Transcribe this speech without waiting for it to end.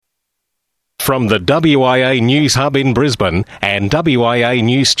From the WIA News Hub in Brisbane and WIA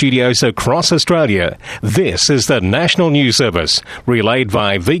News Studios across Australia, this is the National News Service, relayed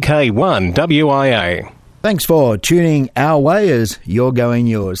by VK1 WIA. Thanks for tuning our way as you're going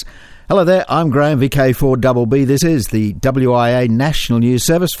yours. Hello there, I'm Graham, VK4BB. This is the WIA National News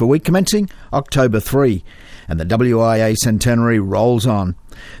Service for week commencing October 3, and the WIA centenary rolls on.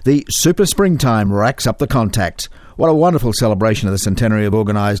 The Super Springtime racks up the contacts. What a wonderful celebration of the centenary of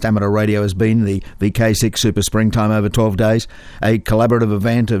organised amateur radio has been, the VK6 Super Springtime over 12 days, a collaborative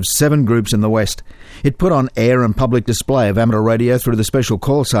event of 7 groups in the West. It put on air and public display of amateur radio through the special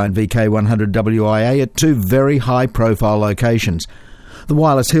call sign VK100 WIA at 2 very high-profile locations. The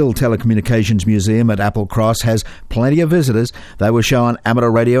Wireless Hill Telecommunications Museum at Applecross has plenty of visitors. They were shown amateur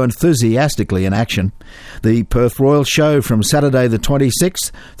radio enthusiastically in action. The Perth Royal Show from Saturday the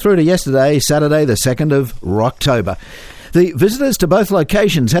 26th through to yesterday, Saturday the 2nd of October. The visitors to both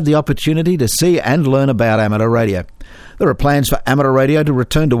locations had the opportunity to see and learn about amateur radio. There are plans for amateur radio to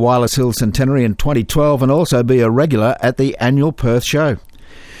return to Wireless Hill Centenary in 2012 and also be a regular at the annual Perth Show.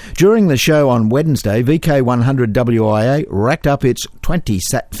 During the show on Wednesday, VK100 WIA racked up its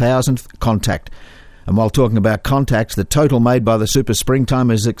 20,000th contact. And while talking about contacts, the total made by the Super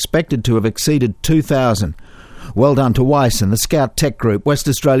Springtime is expected to have exceeded 2,000. Well done to Weiss and the Scout Tech Group, West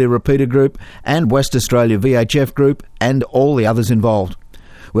Australia Repeater Group and West Australia VHF Group and all the others involved.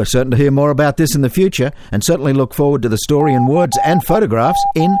 We're certain to hear more about this in the future and certainly look forward to the story in words and photographs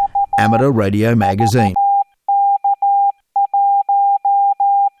in Amateur Radio Magazine.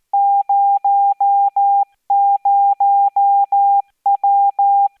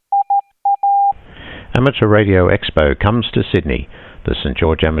 Amateur Radio Expo comes to Sydney. The St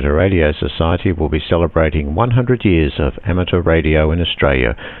George Amateur Radio Society will be celebrating 100 years of amateur radio in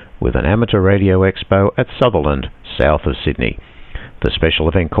Australia with an Amateur Radio Expo at Sutherland, south of Sydney. The special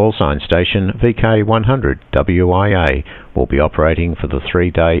event call sign station VK100 WIA will be operating for the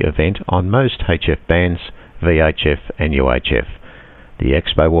 3-day event on most HF bands, VHF and UHF. The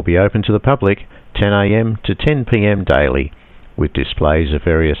expo will be open to the public 10 a.m. to 10 p.m. daily, with displays of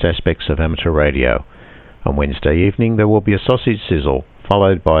various aspects of amateur radio. On Wednesday evening there will be a sausage sizzle,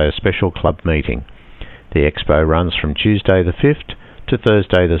 followed by a special club meeting. The expo runs from Tuesday the 5th to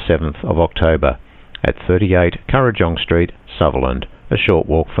Thursday the 7th of October at 38 Currajong Street, Sutherland, a short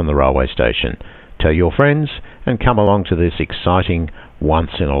walk from the railway station. Tell your friends and come along to this exciting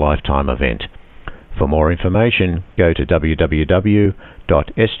once-in-a-lifetime event. For more information, go to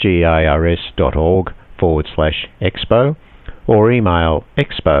www.sgars.org/expo or email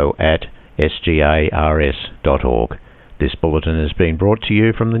expo@sgars.org. This bulletin has been brought to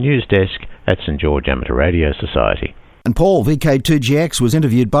you from the news desk at St George Amateur Radio Society. And Paul, VK2GX, was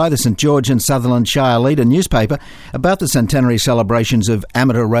interviewed by the St George and Sutherland Shire Leader newspaper about the centenary celebrations of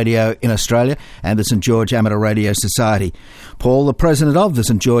amateur radio in Australia and the St George Amateur Radio Society. Paul, the president of the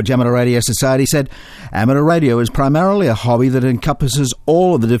St George Amateur Radio Society, said amateur radio is primarily a hobby that encompasses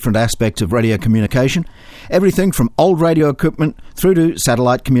all of the different aspects of radio communication, everything from old radio equipment through to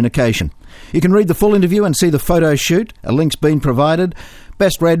satellite communication. You can read the full interview and see the photo shoot. A link's been provided.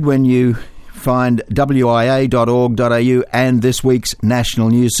 Best read when you find wia.org.au and this week's National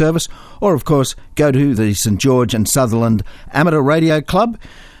News Service, or of course go to the St George and Sutherland Amateur Radio Club.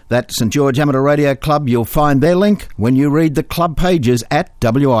 That St George Amateur Radio Club, you'll find their link when you read the club pages at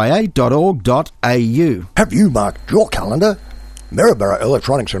wia.org.au. Have you marked your calendar? Maryborough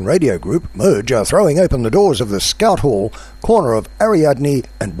Electronics and Radio Group, Merge, are throwing open the doors of the Scout Hall, corner of Ariadne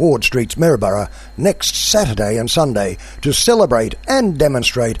and Ward Streets, Maryborough, next Saturday and Sunday to celebrate and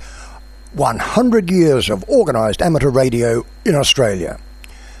demonstrate 100 years of organised amateur radio in Australia.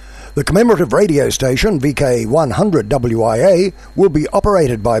 The commemorative radio station, VK100 WIA, will be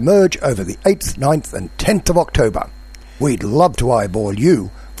operated by Merge over the 8th, 9th and 10th of October. We'd love to eyeball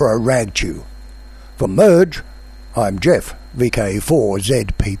you for a rag chew. For Merge, I'm Jeff,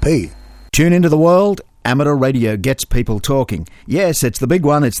 VK4ZPP. Tune into the world. Amateur radio gets people talking. Yes, it's the big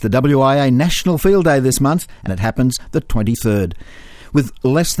one. It's the WIA National Field Day this month, and it happens the 23rd. With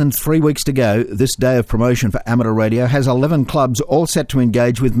less than 3 weeks to go, this day of promotion for amateur radio has 11 clubs all set to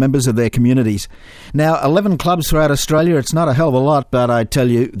engage with members of their communities. Now, 11 clubs throughout Australia, it's not a hell of a lot, but I tell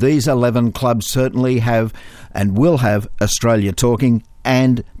you, these 11 clubs certainly have and will have Australia talking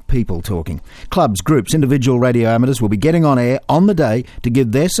and people talking. Clubs, groups, individual radio amateurs will be getting on air on the day to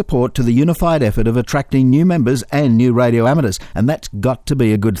give their support to the unified effort of attracting new members and new radio amateurs, and that's got to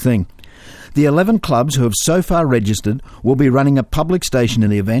be a good thing. The 11 clubs who have so far registered will be running a public station in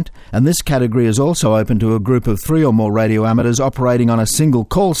the event, and this category is also open to a group of 3 or more radio amateurs operating on a single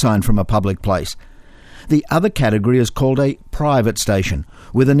call sign from a public place. The other category is called a private station,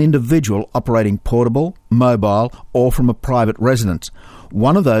 with an individual operating portable, mobile, or from a private residence.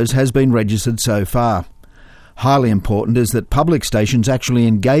 One of those has been registered so far. Highly important is that public stations actually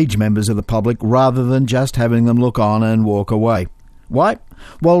engage members of the public rather than just having them look on and walk away. Why?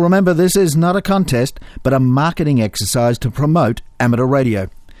 Well, remember, this is not a contest, but a marketing exercise to promote amateur radio.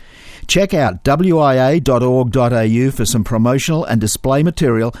 Check out wia.org.au for some promotional and display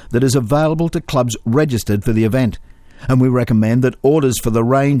material that is available to clubs registered for the event. And we recommend that orders for the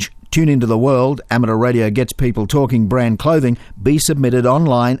range Tune Into the World, Amateur Radio Gets People Talking brand clothing be submitted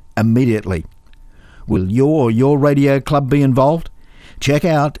online immediately. Will your radio club be involved? Check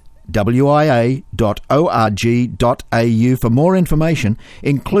out wia.org.au for more information,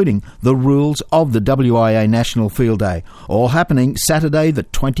 including the rules of the WIA National Field Day, all happening Saturday the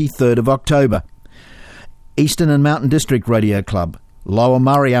 23rd of October. Eastern and Mountain District Radio Club, Lower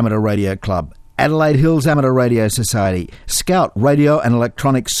Murray Amateur Radio Club, Adelaide Hills Amateur Radio Society, Scout Radio and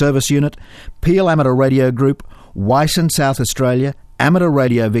Electronic Service Unit, Peel Amateur Radio Group, Wyson South Australia, Amateur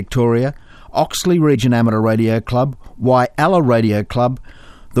Radio Victoria, Oxley Region Amateur Radio Club, Whyalla Radio Club,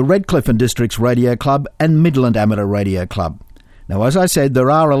 the Redcliffe and Districts Radio Club, and Midland Amateur Radio Club. Now, as I said,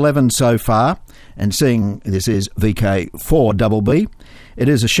 there are 11 so far, and seeing this is VK4BB, it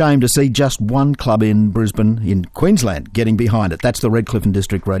is a shame to see just one club in Brisbane, in Queensland, getting behind it. That's the Redcliffe and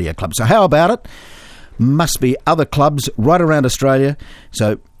District Radio Club. So how about it? Must be other clubs right around Australia.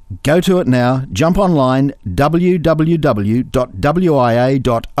 So go to it now. Jump online,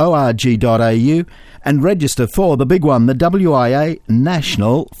 www.wia.org.au, and register for the big one, the WIA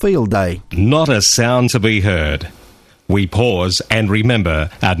National Field Day. Not a sound to be heard. We pause and remember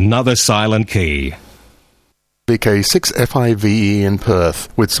another silent key. VK6FIVE in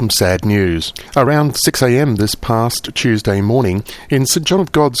Perth with some sad news. Around 6 a.m. this past Tuesday morning in St John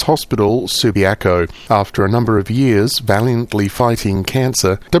of God's Hospital, Subiaco, after a number of years valiantly fighting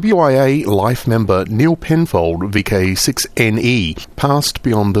cancer, WIA life member Neil Penfold, VK6NE, passed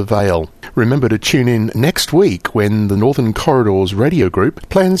beyond the veil. Remember to tune in next week when the Northern Corridors Radio Group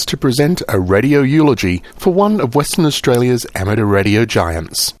plans to present a radio eulogy for one of Western Australia's amateur radio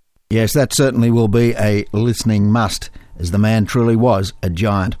giants. Yes, that certainly will be a listening must, as the man truly was a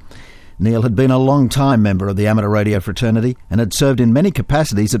giant. Neil had been a long-time member of the amateur radio fraternity and had served in many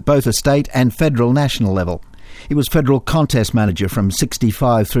capacities at both a state and federal national level. He was federal contest manager from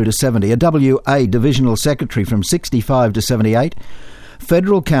 65 through to 70, a WA divisional secretary from 65 to 78,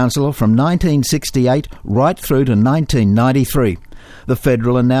 federal councillor from 1968 right through to 1993. The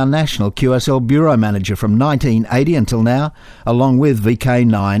federal and now national QSL Bureau Manager from 1980 until now, along with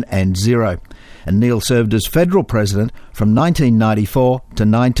VK9 and 0. And Neil served as federal president from 1994 to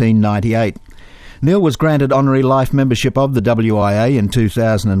 1998. Neil was granted honorary life membership of the WIA in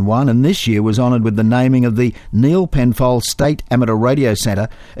 2001, and this year was honoured with the naming of the Neil Penfold State Amateur Radio Centre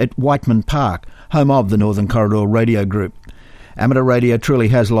at Whiteman Park, home of the Northern Corridor Radio Group. Amateur radio truly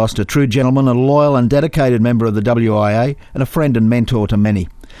has lost a true gentleman, a loyal and dedicated member of the WIA, and a friend and mentor to many.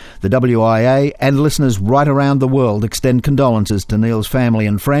 The WIA and listeners right around the world extend condolences to Neil's family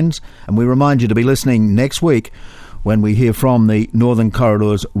and friends, and we remind you to be listening next week when we hear from the Northern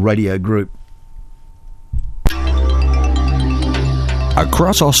Corridors Radio Group.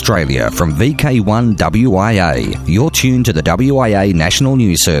 Across Australia from VK1 WIA, you're tuned to the WIA National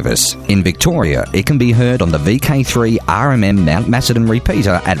News Service. In Victoria, it can be heard on the VK3 RMM Mount Macedon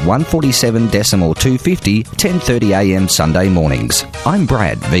repeater at 147.250, 10:30am Sunday mornings. I'm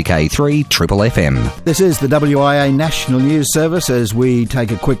Brad, VK3 Triple FM. This is the WIA National News Service as we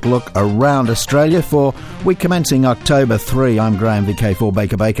take a quick look around Australia for week commencing October 3. I'm Graham,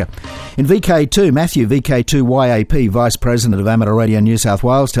 VK4 Baker. In VK2, Matthew, VK2 YAP, Vice President of Amateur Radio New South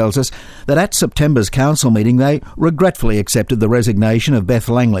Wales, tells us that at September's council meeting they regretfully accepted the resignation of Beth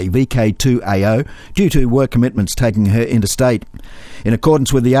Langley, VK2AO, due to work commitments taking her interstate. In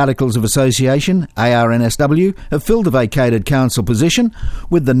accordance with the Articles of Association, ARNSW have filled a vacated council position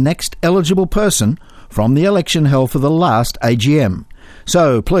with the next eligible person from the election held for the last AGM.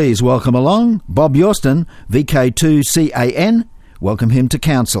 So please welcome along Bob Yorston, VK2CAN. Welcome him to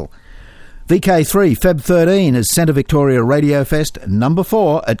council. VK3, Feb 13 is Centre Victoria Radio Fest number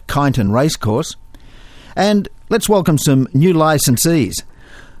 4 at Kyneton Racecourse. And let's welcome some new licensees.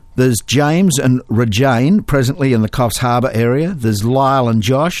 There's James and Rajane, presently in the Coffs Harbour area. There's Lyle and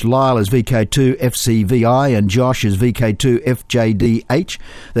Josh. Lyle is VK2 FCVI and Josh is VK2 FJDH.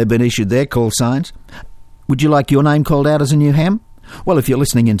 They've been issued their call signs. Would you like your name called out as a new ham? Well, if you're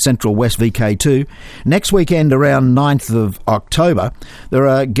listening in Central West VK2, next weekend around 9th of October, there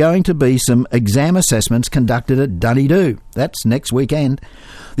are going to be some exam assessments conducted at Dunedoo. That's next weekend.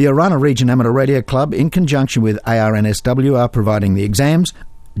 The Orana Region Amateur Radio Club, in conjunction with ARNSW, are providing the exams.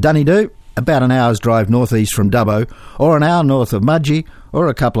 Dunedoo, about an hour's drive northeast from Dubbo, or an hour north of Mudgee, or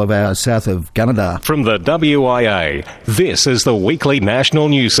a couple of hours south of Gunnedah. From the WIA, this is the weekly national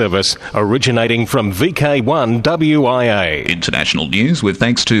news service originating from VK1 WIA. International news with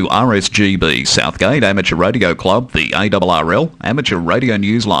thanks to RSGB, Southgate Amateur Radio Club, the ARRL, Amateur Radio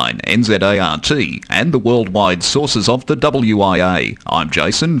Newsline, NZART, and the worldwide sources of the WIA. I'm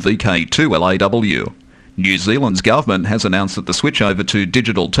Jason, VK2LAW. New Zealand's government has announced that the switchover to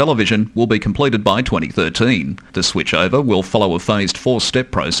digital television will be completed by 2013. The switchover will follow a phased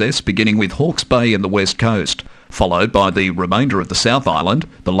four-step process beginning with Hawke's Bay and the West Coast, followed by the remainder of the South Island,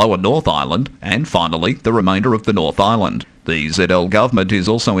 the lower North Island, and finally the remainder of the North Island. The ZL government is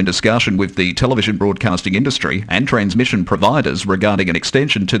also in discussion with the television broadcasting industry and transmission providers regarding an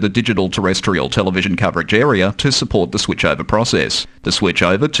extension to the digital terrestrial television coverage area to support the switchover process. The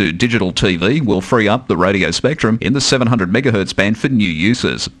switchover to digital TV will free up the radio spectrum in the 700 MHz band for new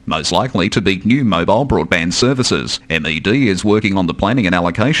users, most likely to be new mobile broadband services. MED is working on the planning and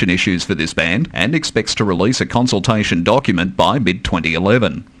allocation issues for this band and expects to release a consultation document by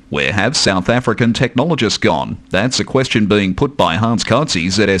mid-2011. Where have South African technologists gone? That's a question being put by Hans Coetzee,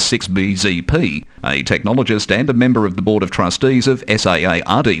 ZS6BZP, a technologist and a member of the Board of Trustees of SAA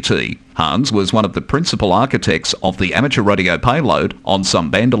RDT. Hans was one of the principal architects of the amateur radio payload on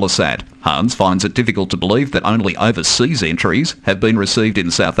Sambandala-Sat. Hans finds it difficult to believe that only overseas entries have been received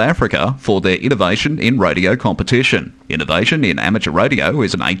in South Africa for their innovation in radio competition. Innovation in Amateur Radio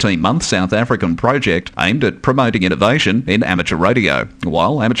is an 18-month South African project aimed at promoting innovation in amateur radio.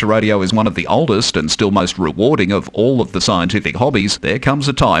 While amateur radio is one of the oldest and still most rewarding of all of the scientific hobbies, there comes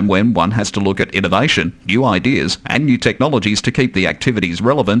a time when one has to look at innovation, new ideas, and new technologies to keep the activities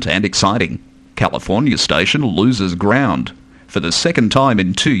relevant and exciting. California station loses ground. For the second time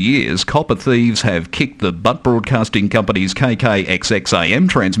in 2 years, copper thieves have kicked the Butt Broadcasting Company's KKXX-AM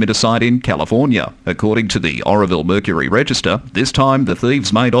transmitter site in California. According to the Oroville Mercury Register, this time the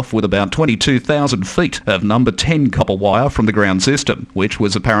thieves made off with about 22,000 feet of number 10 copper wire from the ground system, which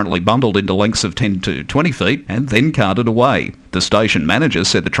was apparently bundled into lengths of 10 to 20 feet and then carted away. The station manager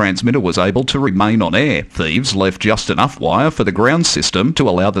said the transmitter was able to remain on air. Thieves left just enough wire for the ground system to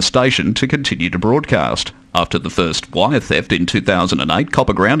allow the station to continue to broadcast. After the first wire theft in 2008,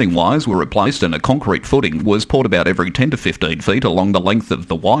 copper grounding wires were replaced and a concrete footing was poured about every 10 to 15 feet along the length of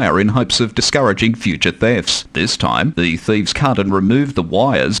the wire in hopes of discouraging future thefts. This time, the thieves cut and removed the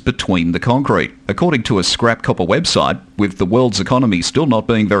wires between the concrete. According to a scrap copper website, with the world's economy still not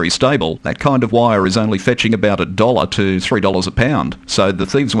being very stable, that kind of wire is only fetching about $1 to $3 a pound. So the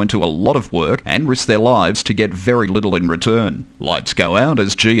thieves went to a lot of work and risked their lives to get very little in return. Lights go out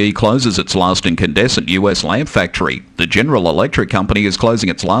as GE closes its last incandescent US lamp factory. The General Electric Company is closing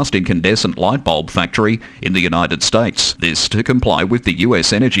its last incandescent light bulb factory in the United States. This to comply with the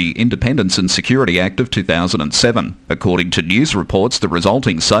US Energy Independence and Security Act of 2007. According to news reports, the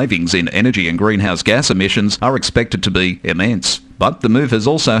resulting savings in energy and greenhouse gas emissions are expected to be immense. But the move has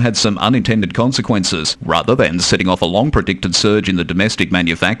also had some unintended consequences. Rather than setting off a long-predicted surge in the domestic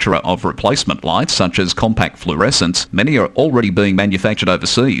manufacture of replacement lights, such as compact fluorescents, many are already being manufactured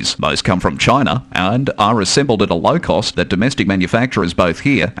overseas. Most come from China and are assembled at a low cost that domestic manufacturers both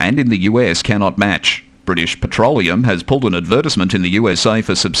here and in the US cannot match. British Petroleum has pulled an advertisement in the USA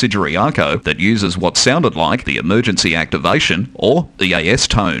for subsidiary Arco that uses what sounded like the emergency activation, or EAS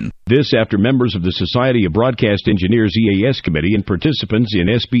tone. This after members of the Society of Broadcast Engineers EAS Committee and participants in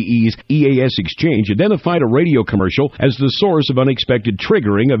SBE's EAS Exchange identified a radio commercial as the source of unexpected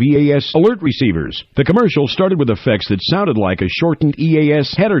triggering of EAS alert receivers. The commercial started with effects that sounded like a shortened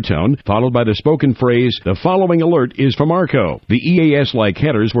EAS header tone, followed by the spoken phrase, "The following alert is from Arco." The EAS-like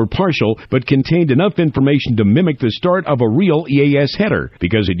headers were partial, but contained enough information to mimic the start of a real EAS header,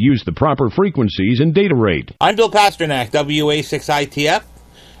 because it used the proper frequencies and data rate. I'm Bill Pasternak, WA6ITF.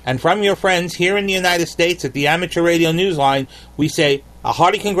 And from your friends here in the United States at the Amateur Radio Newsline, we say a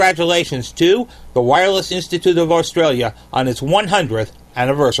hearty congratulations to the Wireless Institute of Australia on its 100th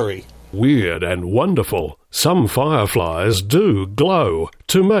anniversary. Weird and wonderful, some fireflies do glow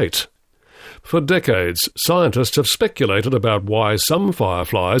to mate. For decades, scientists have speculated about why some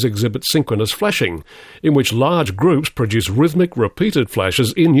fireflies exhibit synchronous flashing, in which large groups produce rhythmic, repeated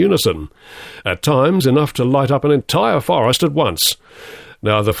flashes in unison, at times enough to light up an entire forest at once.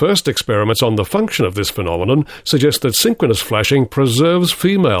 Now, the first experiments on the function of this phenomenon suggest that synchronous flashing preserves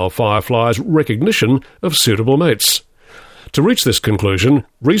female fireflies' recognition of suitable mates. To reach this conclusion,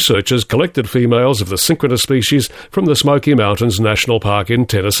 researchers collected females of the synchronous species from the Smoky Mountains National Park in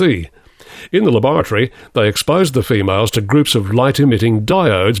Tennessee. In the laboratory, they exposed the females to groups of light-emitting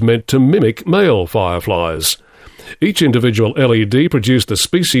diodes meant to mimic male fireflies. Each individual LED produced a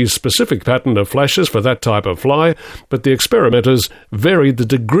species-specific pattern of flashes for that type of fly, but the experimenters varied the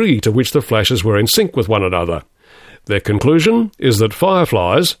degree to which the flashes were in sync with one another. Their conclusion is that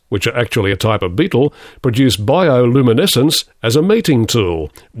fireflies, which are actually a type of beetle, produce bioluminescence as a mating tool,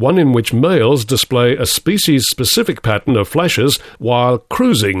 one in which males display a species-specific pattern of flashes while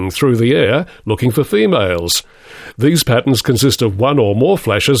cruising through the air looking for females. These patterns consist of one or more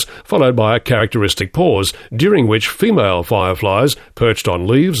flashes followed by a characteristic pause, during which female fireflies, perched on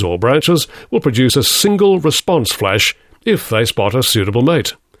leaves or branches, will produce a single response flash if they spot a suitable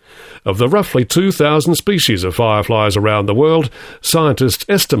mate. Of the roughly 2,000 species of fireflies around the world, scientists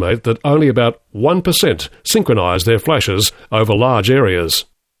estimate that only about 1% synchronise their flashes over large areas.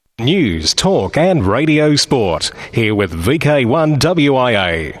 News, talk and radio sport. Here with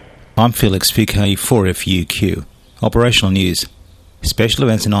VK1WIA. I'm Felix, VK4FUQ. Operational news. Special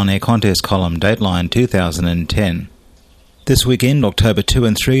events and on-air contest column, Dateline 2010. This weekend, October 2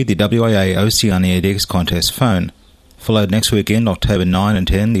 and 3, the WIA Oceania DX contest phone. Followed next weekend, October 9 and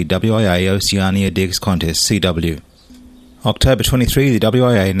 10, the WIA Oceania DX contest CW. October 23, the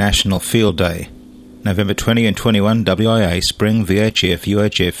WIA National Field Day. November 20 and 21, WIA Spring VHF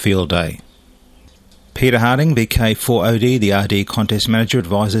UHF Field Day. Peter Harding, VK4OD, the RD Contest Manager,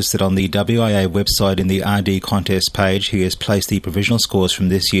 advises that on the WIA website in the RD Contest page he has placed the provisional scores from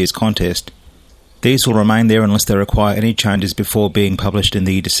this year's contest. These will remain there unless they require any changes before being published in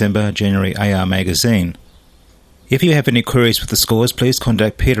the December-January AR magazine. If you have any queries with the scores, please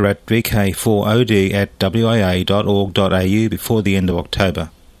contact Peter at vk4od@wia.org.au before the end of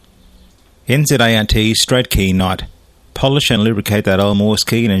October. NZART Straight Key Night. Polish and lubricate that old Morse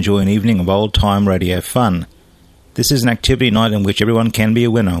key and enjoy an evening of old-time radio fun. This is an activity night in which everyone can be a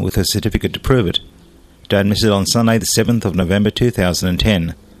winner with a certificate to prove it. Don't miss it on Sunday the 7th of November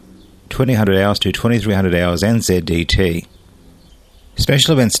 2010. 2000 hours to 2300 hours NZDT.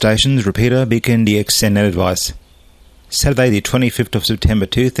 Special event stations, repeater, beacon, DX and net advice. Saturday the 25th of September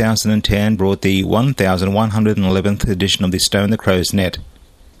 2010 brought the 1111th edition of the Stone the Crow's net.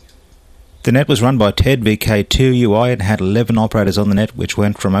 The net was run by Ted VK2UI and had 11 operators on the net, which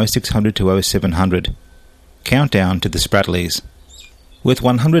went from 0600 to 0700. Countdown to the Spratlys. With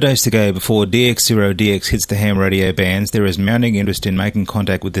 100 days to go before DX0DX hits the ham radio bands, there is mounting interest in making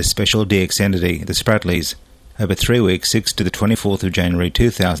contact with this special DX entity, the Spratlys, over 3 weeks, 6 to the 24th of January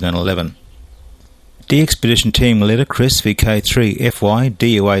 2011. DXpedition team leader Chris VK3FY,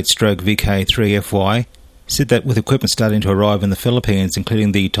 DU8-VK3FY, said that with equipment starting to arrive in the Philippines,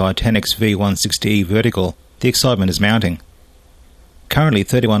 including the Titanic's V160E vertical, the excitement is mounting. Currently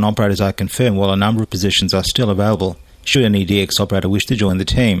 31 operators are confirmed, while a number of positions are still available, should any DX operator wish to join the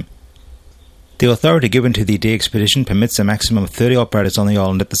team. The authority given to the DXpedition permits a maximum of 30 operators on the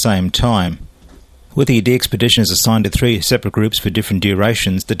island at the same time. With the DXpedition assigned to 3 separate groups for different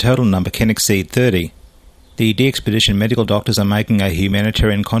durations, the total number can exceed 30. The DXpedition medical doctors are making a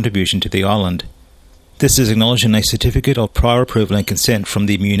humanitarian contribution to the island. This is acknowledged in a certificate of prior approval and consent from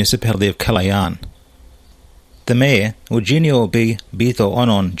the municipality of Kalayaan. The mayor, Eugenio B. Bito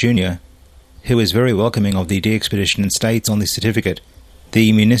Onon Jr., who is very welcoming of the DXpedition, states on the certificate,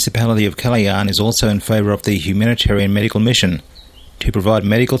 the municipality of Kalayaan is also in favour of the humanitarian medical mission to provide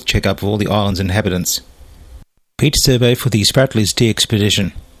medical check-up of all the island's inhabitants. Beach survey for the Spratlys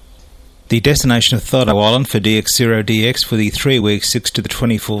DXpedition. The destination of Thodo Island for DX0DX for the 3 weeks 6 to the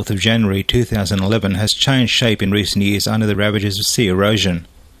 24th of January 2011 has changed shape in recent years under the ravages of sea erosion.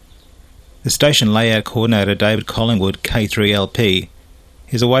 The station layout coordinator David Collingwood, K3LP,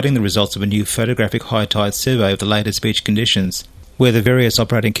 is awaiting the results of a new photographic high tide survey of the latest beach conditions, where the various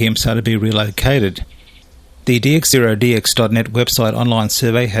operating camps are to be relocated. The DX0DX.net website online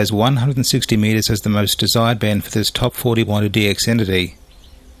survey has 160 metres as the most desired band for this top 40 wanted DX entity.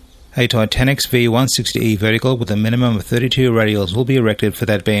 A Titanic's V160E vertical with a minimum of 32 radials will be erected for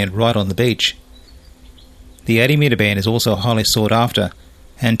that band right on the beach. The 80 metre band is also highly sought after,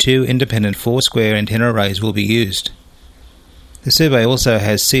 and 2 independent 4-square antenna arrays will be used. The survey also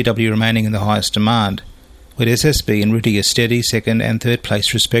has CW remaining in the highest demand, with SSB and Ruti a steady second and third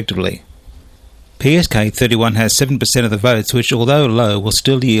place respectively. PSK 31 has 7% of the votes, which, although low, will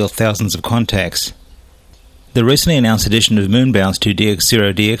still yield thousands of contacts. The recently announced addition of Moonbounce to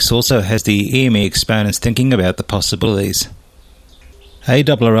DX0DX also has the EME exponents thinking about the possibilities.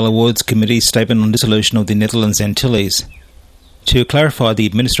 ARRL Awards Committee statement on dissolution of the Netherlands Antilles. To clarify the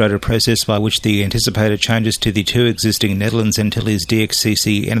administrative process by which the anticipated changes to the two existing Netherlands Antilles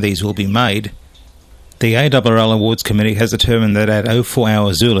DXCC entities will be made, the ARRL Awards Committee has determined that at 04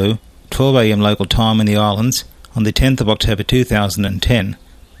 hours Zulu, 12 AM local time in the islands, on the 10th of October 2010,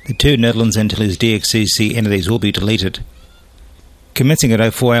 the two Netherlands Antilles DXCC entities will be deleted. Commencing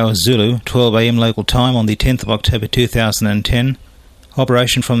at 04 hours Zulu, 12 AM local time on the 10th of October 2010,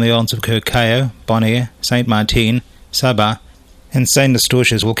 operation from the islands of Curaçao, Bonaire, Saint Martin, Saba, and St.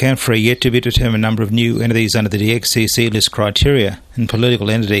 Eustatius will count for a yet-to-be-determined number of new entities under the DXCC list criteria and political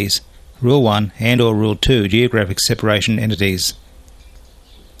entities, Rule 1 and or Rule 2 geographic separation entities.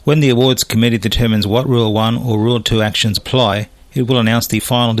 When the Awards Committee determines what Rule 1 or Rule 2 actions apply, it will announce the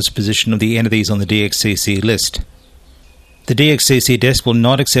final disposition of the entities on the DXCC list. The DXCC desk will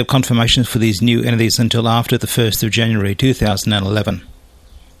not accept confirmations for these new entities until after the 1st of January 2011.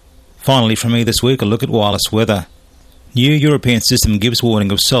 Finally, from me this week, a look at wireless weather. New European system gives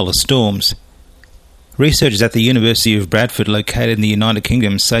warning of solar storms. Researchers at the University of Bradford, located in the United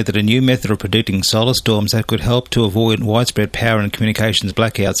Kingdom, say that a new method of predicting solar storms that could help to avoid widespread power and communications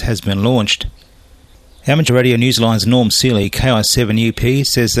blackouts has been launched. Amateur Radio Newsline's Norm Seeley, KI7UP,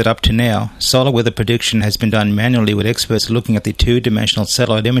 says that up to now, solar weather prediction has been done manually with experts looking at the two-dimensional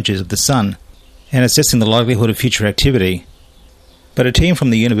satellite images of the sun and assessing the likelihood of future activity. But a team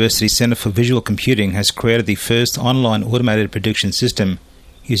from the University Centre for Visual Computing has created the first online automated prediction system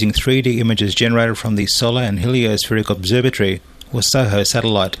using 3D images generated from the Solar and Heliospheric Observatory, or SOHO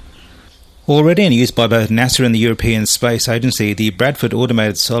satellite. Already in use by both NASA and the European Space Agency, the Bradford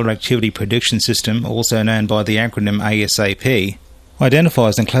Automated Solar Activity Prediction System, also known by the acronym ASAP,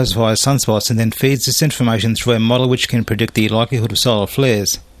 identifies and classifies sunspots and then feeds this information through a model which can predict the likelihood of solar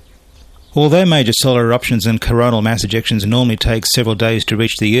flares. Although major solar eruptions and coronal mass ejections normally take several days to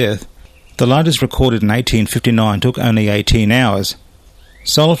reach the Earth, the largest recorded in 1859 took only 18 hours.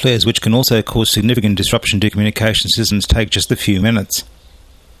 Solar flares, which can also cause significant disruption to communication systems, take just a few minutes.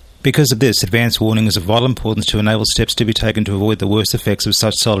 Because of this, advance warning is of vital importance to enable steps to be taken to avoid the worst effects of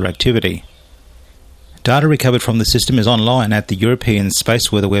such solar activity. Data recovered from the system is online at the European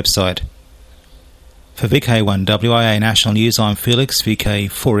Space Weather website. For VK1WIA National News, I'm Felix,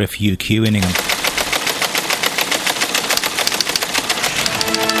 VK4FUQ in Ingham.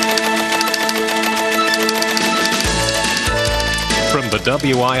 From the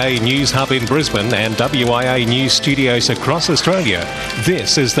WIA News Hub in Brisbane and WIA News Studios across Australia,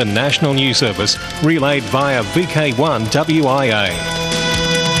 this is the National News Service, relayed via VK1 WIA.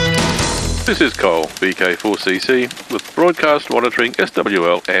 This is Cole, VK4CC, with broadcast monitoring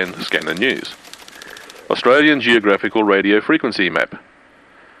SWL and Scanner News. Australian Geographical Radio Frequency Map.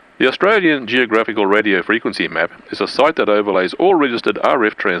 The Australian Geographical Radio Frequency Map is a site that overlays all registered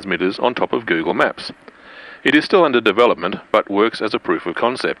RF transmitters on top of Google Maps. It is still under development, but works as a proof of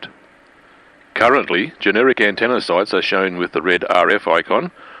concept. Currently, generic antenna sites are shown with the red RF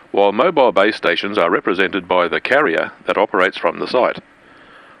icon, while mobile base stations are represented by the carrier that operates from the site.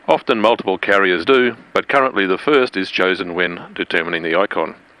 Often multiple carriers do, but currently the first is chosen when determining the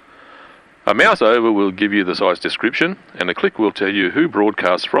icon. A mouse over will give you the site's description, and a click will tell you who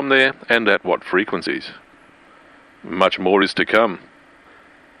broadcasts from there and at what frequencies. Much more is to come.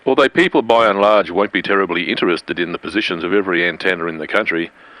 Although people by and large won't be terribly interested in the positions of every antenna in the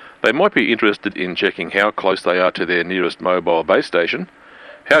country, they might be interested in checking how close they are to their nearest mobile base station,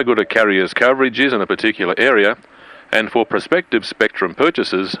 how good a carrier's coverage is in a particular area, and for prospective spectrum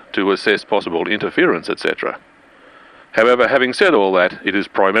purchases to assess possible interference, etc. However, having said all that, it is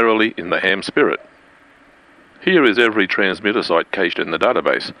primarily in the ham spirit. Here is every transmitter site cached in the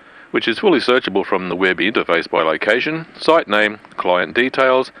database, which is fully searchable from the web interface by location, site name, client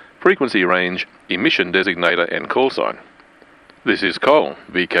details, frequency range, emission designator and call sign. This is Cole,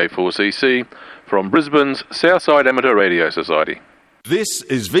 VK4CC, from Brisbane's Southside Amateur Radio Society. This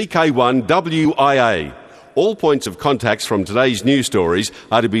is VK1 WIA. All points of contacts from today's news stories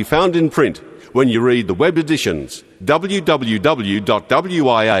are to be found in print when you read the web editions, www.wia.org.au.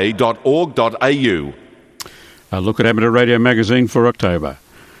 A look at Amateur Radio Magazine for October.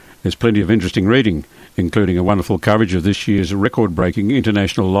 There's plenty of interesting reading, including a wonderful coverage of this year's record-breaking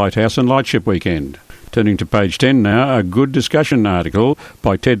International Lighthouse and Lightship Weekend. Turning to page 10 now, a good discussion article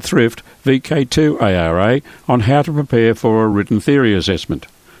by Ted Thrift, VK2 ARA, on how to prepare for a written theory assessment,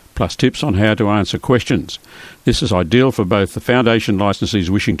 plus tips on how to answer questions. This is ideal for both the foundation licensees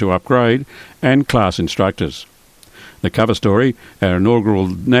wishing to upgrade and class instructors. The cover story, our inaugural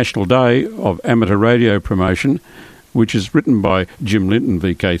National Day of Amateur Radio Promotion, which is written by Jim Linton,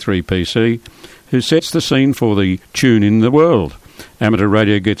 VK3PC, who sets the scene for the Tune in the World, Amateur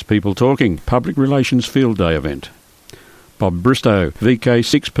Radio Gets People Talking, Public Relations Field Day event. Bob Bristow,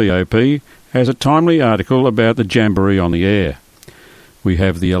 VK6POP, has a timely article about the Jamboree on the air. We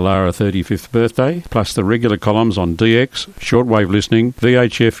have the Alara 35th birthday, plus the regular columns on DX, shortwave listening,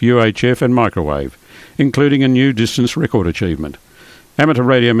 VHF, UHF and microwave, including a new distance record achievement. Amateur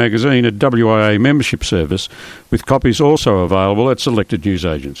Radio Magazine, a WIA membership service, with copies also available at selected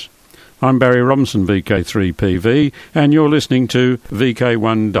newsagents. I'm Barry Robinson, VK3PV, and you're listening to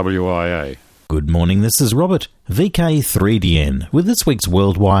VK1WIA. Good morning, this is Robert, VK3DN, with this week's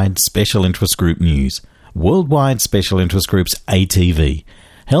Worldwide Special Interest Group news. Worldwide Special Interest Group's ATV.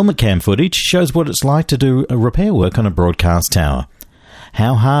 Helmet cam footage shows what it's like to do a repair work on a broadcast tower.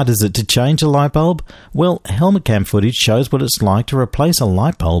 How hard is it to change a light bulb? Well, helmet cam footage shows what it's like to replace a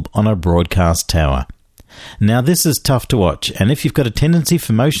light bulb on a broadcast tower. Now this is tough to watch, and if you've got a tendency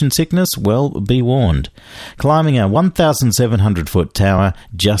for motion sickness, well, be warned. Climbing a 1,700-foot tower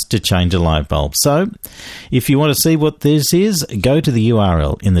just to change a light bulb. So, if you want to see what this is, go to the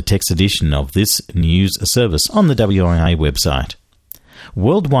URL in the text edition of this news service on the WIA website.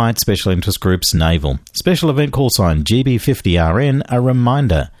 Worldwide Special Interest Groups Naval. Special event call sign GB50RN, a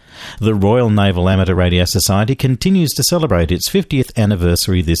reminder. The Royal Naval Amateur Radio Society continues to celebrate its 50th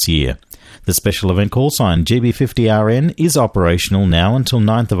anniversary this year. The special event call sign GB50RN is operational now until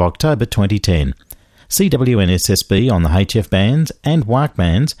 9th of October 2010. CWNSSB on the HF bands and WARC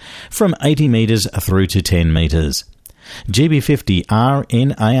bands from 80 metres through to 10 metres.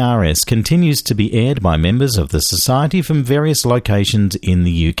 GB50RNARS continues to be aired by members of the Society from various locations in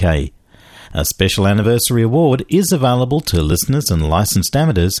the UK. A special anniversary award is available to listeners and licensed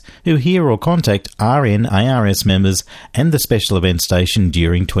amateurs who hear or contact RNARS members and the special event station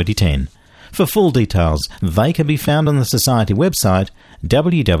during 2010. For full details, they can be found on the Society website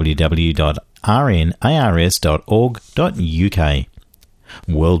www.rnars.org.uk.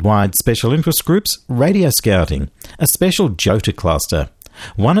 Worldwide Special Interest Groups Radio Scouting, a special JOTA cluster.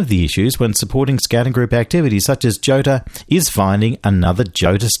 One of the issues when supporting scouting group activities such as JOTA is finding another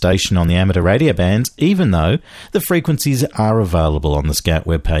JOTA station on the amateur radio bands, even though the frequencies are available on the Scout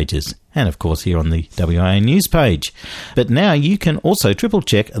web pages, and of course here on the WIA news page. But now you can also triple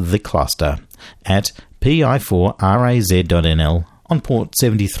check the cluster at pi4raz.nl on port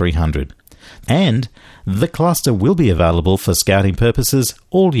 7300. And the cluster will be available for scouting purposes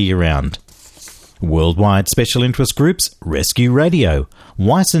all year round. Worldwide Special Interest Groups Rescue Radio.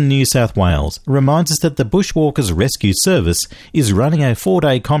 Wyson, New South Wales reminds us that the Bushwalkers Rescue Service is running a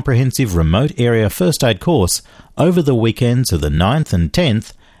 4-day comprehensive remote area first aid course over the weekends of the 9th and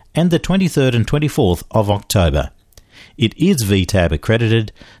 10th and the 23rd and 24th of October. It is VTAB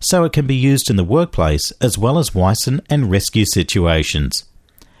accredited, so it can be used in the workplace as well as Wyson and rescue situations.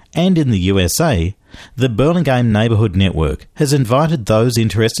 And in the USA, the Burlingame Neighbourhood Network has invited those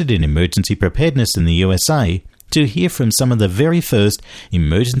interested in emergency preparedness in the USA to hear from some of the very first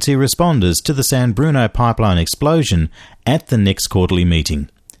emergency responders to the San Bruno pipeline explosion at the next quarterly meeting.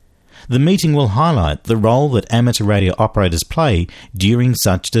 The meeting will highlight the role that amateur radio operators play during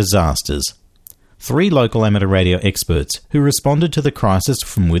such disasters. 3 local amateur radio experts who responded to the crisis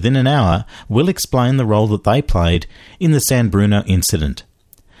from within an hour will explain the role that they played in the San Bruno incident.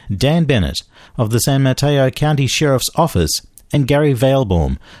 Dan Bennett of the San Mateo County Sheriff's Office and Gary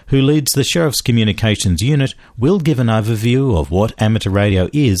Vailbaum, who leads the Sheriff's Communications Unit, will give an overview of what amateur radio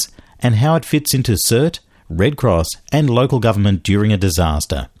is and how it fits into CERT, Red Cross and local government during a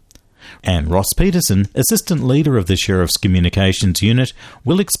disaster. And Ross Peterson, Assistant Leader of the Sheriff's Communications Unit,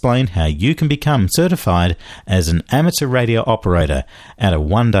 will explain how you can become certified as an amateur radio operator at a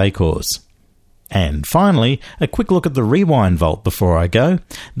 1-day course. And finally, a quick look at the Rewind Vault before I go.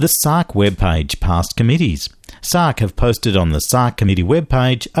 The SARC webpage, Past Committees. SARC have posted on the SARC Committee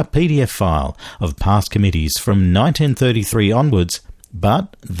webpage a PDF file of past committees from 1933 onwards,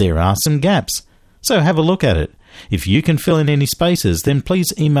 but there are some gaps. So have a look at it. If you can fill in any spaces, then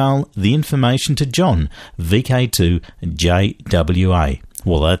please email the information to John, VK2JWA.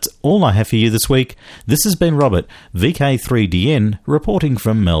 Well, that's all I have for you this week. This has been Robert, VK3DN, reporting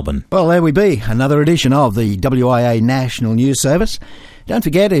from Melbourne. Well, there we be, another edition of the WIA National News Service. Don't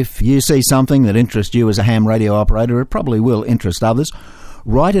forget, if you see something that interests you as a ham radio operator, it probably will interest others.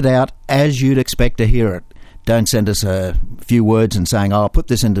 Write it out as you'd expect to hear it. Don't send us a few words and saying, I'll put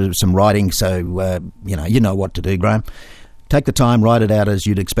this into some writing so, you know what to do, Graham. Take the time, write it out as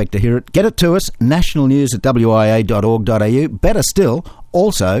you'd expect to hear it. Get it to us, nationalnews@wia.org.au. Better still,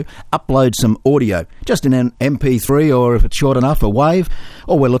 also upload some audio, just in an MP3 or if it's short enough, a wave.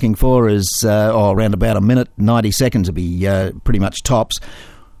 All we're looking for is around about a minute, 90 seconds would be pretty much tops.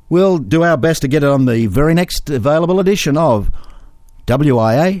 We'll do our best to get it on the very next available edition of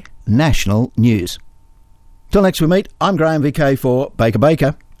WIA National News. Till next we meet, I'm Graham VK for Baker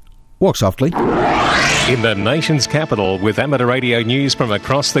Baker. Walk softly. In the nation's capital, with amateur radio news from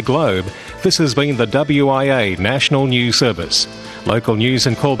across the globe, this has been the WIA National News Service. Local news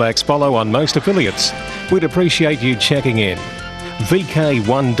and callbacks follow on most affiliates. We'd appreciate you checking in.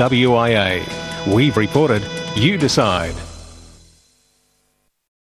 VK1WIA. We've reported, you decide.